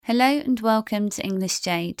Hello and welcome to English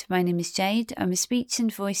Jade. My name is Jade. I'm a speech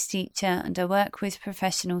and voice teacher and I work with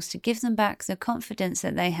professionals to give them back the confidence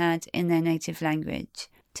that they had in their native language.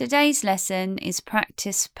 Today's lesson is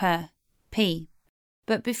practice per, P.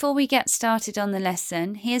 But before we get started on the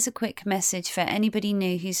lesson, here's a quick message for anybody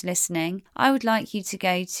new who's listening. I would like you to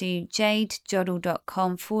go to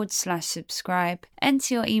jadejoddle.com/subscribe,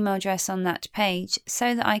 enter your email address on that page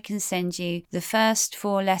so that I can send you the first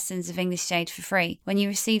 4 lessons of English Jade for free. When you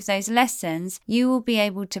receive those lessons, you will be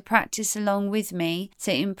able to practice along with me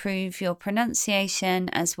to improve your pronunciation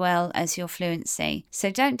as well as your fluency.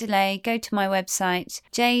 So don't delay, go to my website,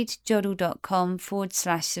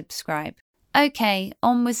 jadejoddle.com/subscribe. Okay,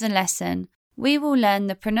 on with the lesson. We will learn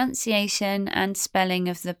the pronunciation and spelling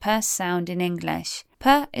of the P sound in English.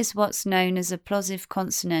 P is what's known as a plosive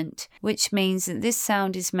consonant, which means that this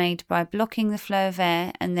sound is made by blocking the flow of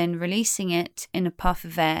air and then releasing it in a puff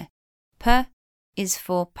of air. P is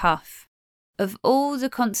for puff. Of all the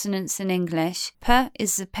consonants in English, P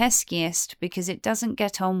is the peskiest because it doesn't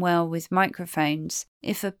get on well with microphones.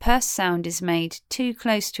 If a P sound is made too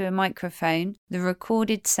close to a microphone, the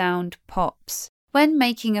recorded sound pops. When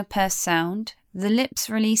making a P sound, the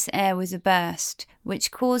lips release air with a burst,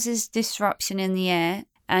 which causes disruption in the air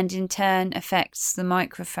and in turn affects the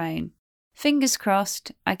microphone. Fingers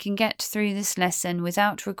crossed, I can get through this lesson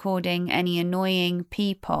without recording any annoying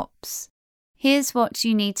P pops. Here's what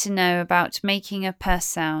you need to know about making a P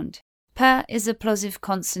sound. P is a plosive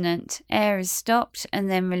consonant. Air is stopped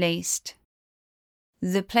and then released.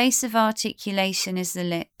 The place of articulation is the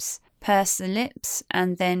lips. Purse the lips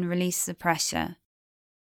and then release the pressure.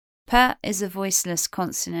 P is a voiceless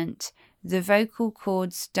consonant. The vocal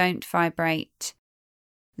cords don't vibrate.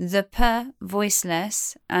 The P,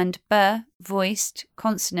 voiceless, and B, voiced,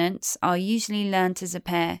 consonants are usually learnt as a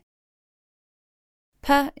pair.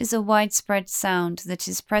 P is a widespread sound that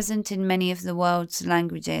is present in many of the world's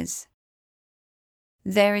languages.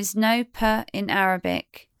 There is no P in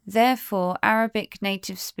Arabic, therefore Arabic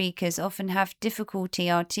native speakers often have difficulty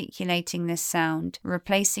articulating this sound,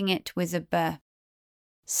 replacing it with a B.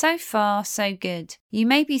 So far, so good. You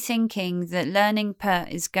may be thinking that learning P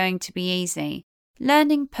is going to be easy.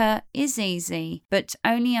 Learning P is easy, but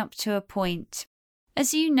only up to a point.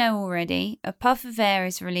 As you know already, a puff of air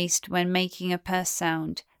is released when making a P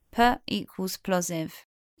sound. P equals plosive.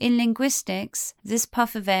 In linguistics, this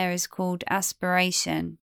puff of air is called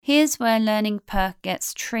aspiration. Here's where learning P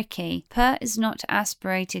gets tricky. P is not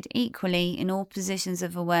aspirated equally in all positions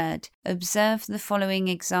of a word. Observe the following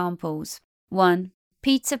examples. 1.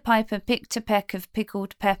 Peter Piper picked a peck of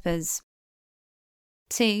pickled peppers.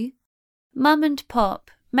 2. Mum and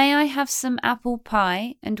Pop, may I have some apple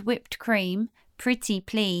pie and whipped cream? Pretty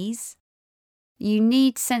please. You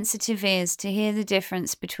need sensitive ears to hear the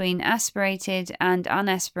difference between aspirated and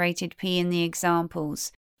unaspirated P in the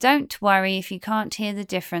examples. Don't worry if you can't hear the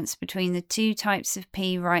difference between the 2 types of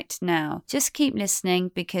P right now. Just keep listening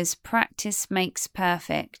because practice makes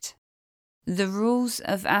perfect. The rules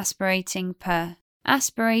of aspirating P.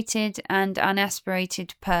 Aspirated and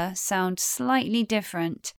unaspirated P sound slightly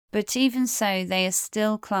different, but even so they are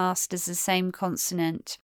still classed as the same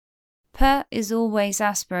consonant. P is always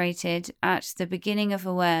aspirated at the beginning of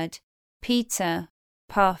a word. Peter,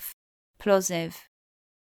 puff, plosive.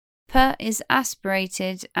 P is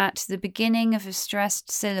aspirated at the beginning of a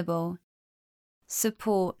stressed syllable.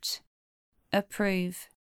 Support, approve,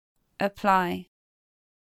 apply.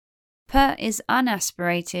 P is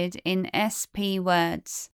unaspirated in SP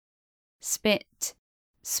words. Spit,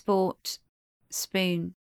 sport,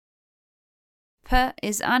 spoon. P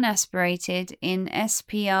is unaspirated in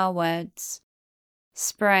SPR words.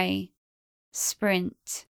 Spray,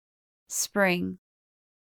 sprint, spring.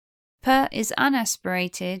 P is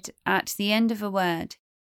unaspirated at the end of a word.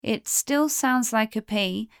 It still sounds like a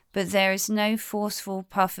P, but there is no forceful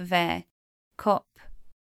puff of air. Cop,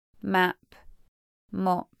 map,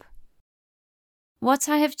 mop. What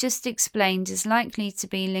I have just explained is likely to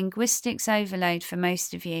be linguistics overload for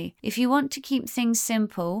most of you. If you want to keep things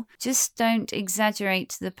simple, just don't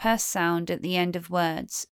exaggerate the P sound at the end of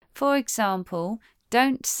words. For example,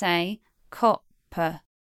 don't say cop,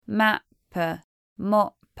 map,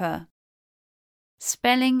 mop.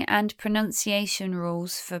 Spelling and pronunciation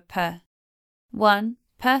rules for P. 1.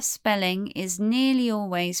 P spelling is nearly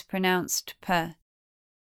always pronounced P.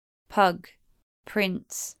 Pug,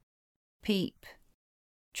 prince, peep.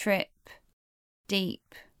 Trip,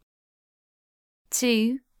 deep.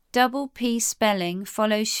 2. Double P spelling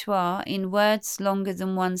follows schwa in words longer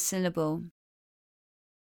than 1 syllable.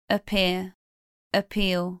 Appear,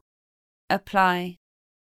 appeal, apply,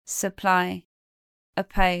 supply,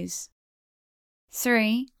 oppose.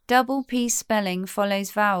 3. double P spelling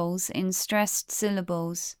follows vowels in stressed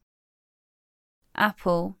syllables.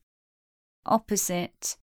 Apple,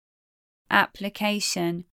 opposite,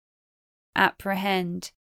 application,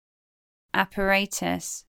 apprehend,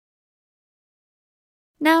 apparatus.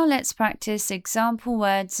 Now let's practice example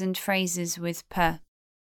words and phrases with P.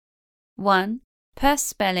 1. P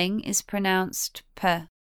spelling is pronounced P.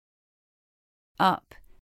 Up,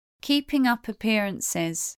 keeping up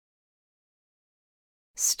appearances.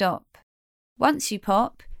 Stop. Once you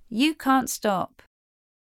pop, you can't stop.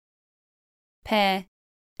 Pair,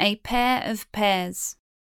 a pair of pears.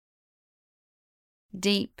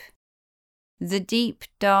 Deep, the deep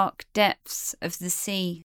dark depths of the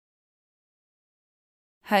sea.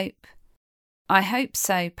 Hope, I hope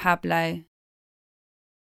so, Pablo.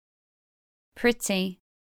 Pretty,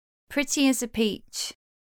 pretty as a peach.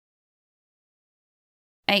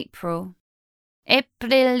 April,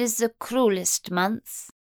 April is the cruelest month.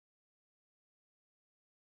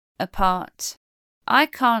 Apart, I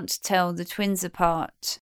can't tell the twins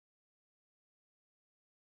apart.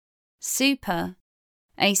 Super,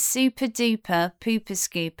 a super duper pooper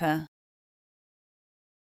scooper.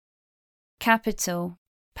 Capital,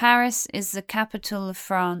 Paris is the capital of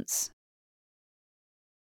France.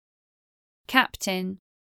 Captain,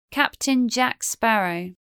 Captain Jack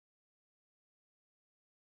Sparrow.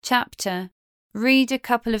 Chapter, read a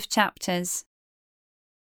couple of chapters.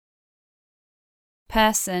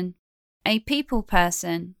 Person, a people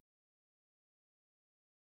person.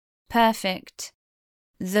 Perfect,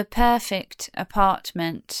 the perfect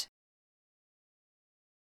apartment.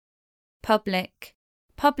 Public,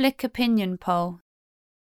 public opinion poll.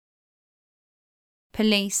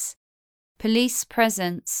 Police, police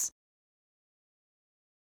presence.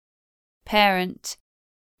 Parent,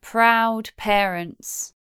 proud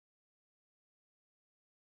parents.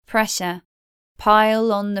 Pressure,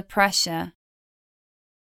 pile on the pressure.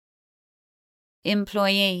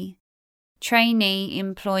 Employee, trainee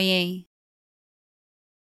employee.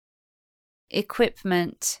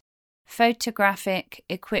 Equipment, photographic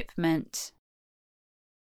equipment.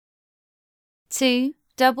 2.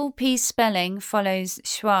 Double P spelling follows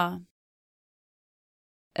schwa.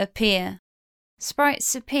 Appear,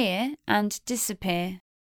 sprites appear and disappear.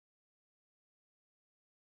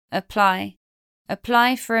 Apply,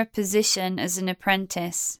 apply for a position as an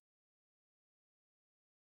apprentice.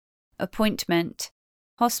 Appointment,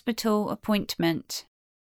 hospital appointment.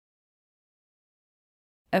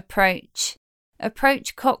 Approach,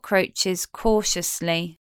 approach cockroaches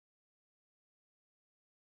cautiously.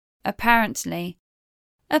 Apparently,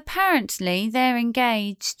 apparently they're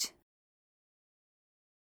engaged.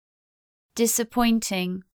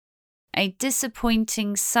 Disappointing, a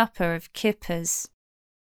disappointing supper of kippers.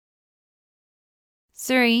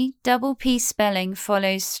 3. Double P spelling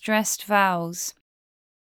follows stressed vowels.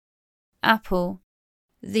 Apple,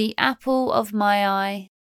 the apple of my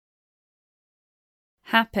eye.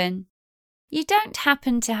 Happen, you don't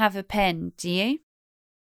happen to have a pen, do you?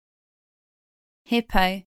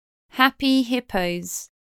 Hippo, happy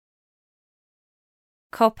hippos.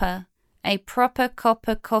 Copper, a proper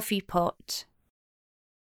copper coffee pot.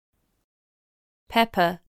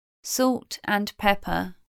 Pepper, salt and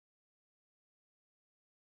pepper.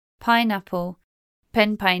 Pineapple,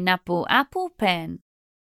 pen pineapple apple pen.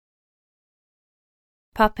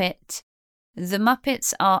 Puppet, the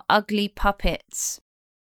Muppets are ugly puppets.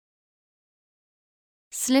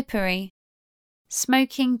 Slippery,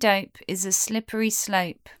 smoking dope is a slippery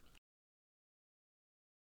slope.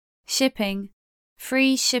 Shipping,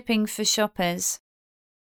 free shipping for shoppers.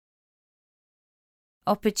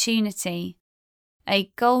 Opportunity,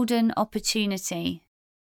 a golden opportunity.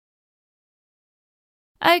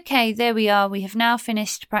 Okay, there we are. We have now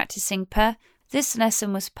finished practicing P. This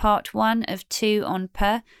lesson was part 1 of 2 on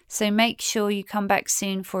P, so make sure you come back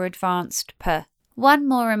soon for advanced P. One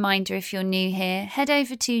more reminder if you're new here, head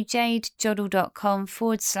over to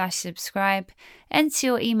jadejoddle.com/subscribe, enter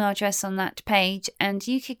your email address on that page and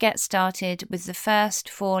you could get started with the first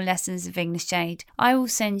 4 lessons of English Jade. I will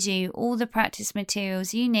send you all the practice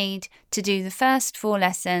materials you need to do the first 4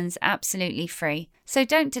 lessons absolutely free. So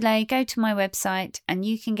don't delay, go to my website and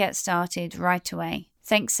you can get started right away.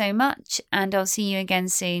 Thanks so much and I'll see you again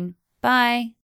soon. Bye!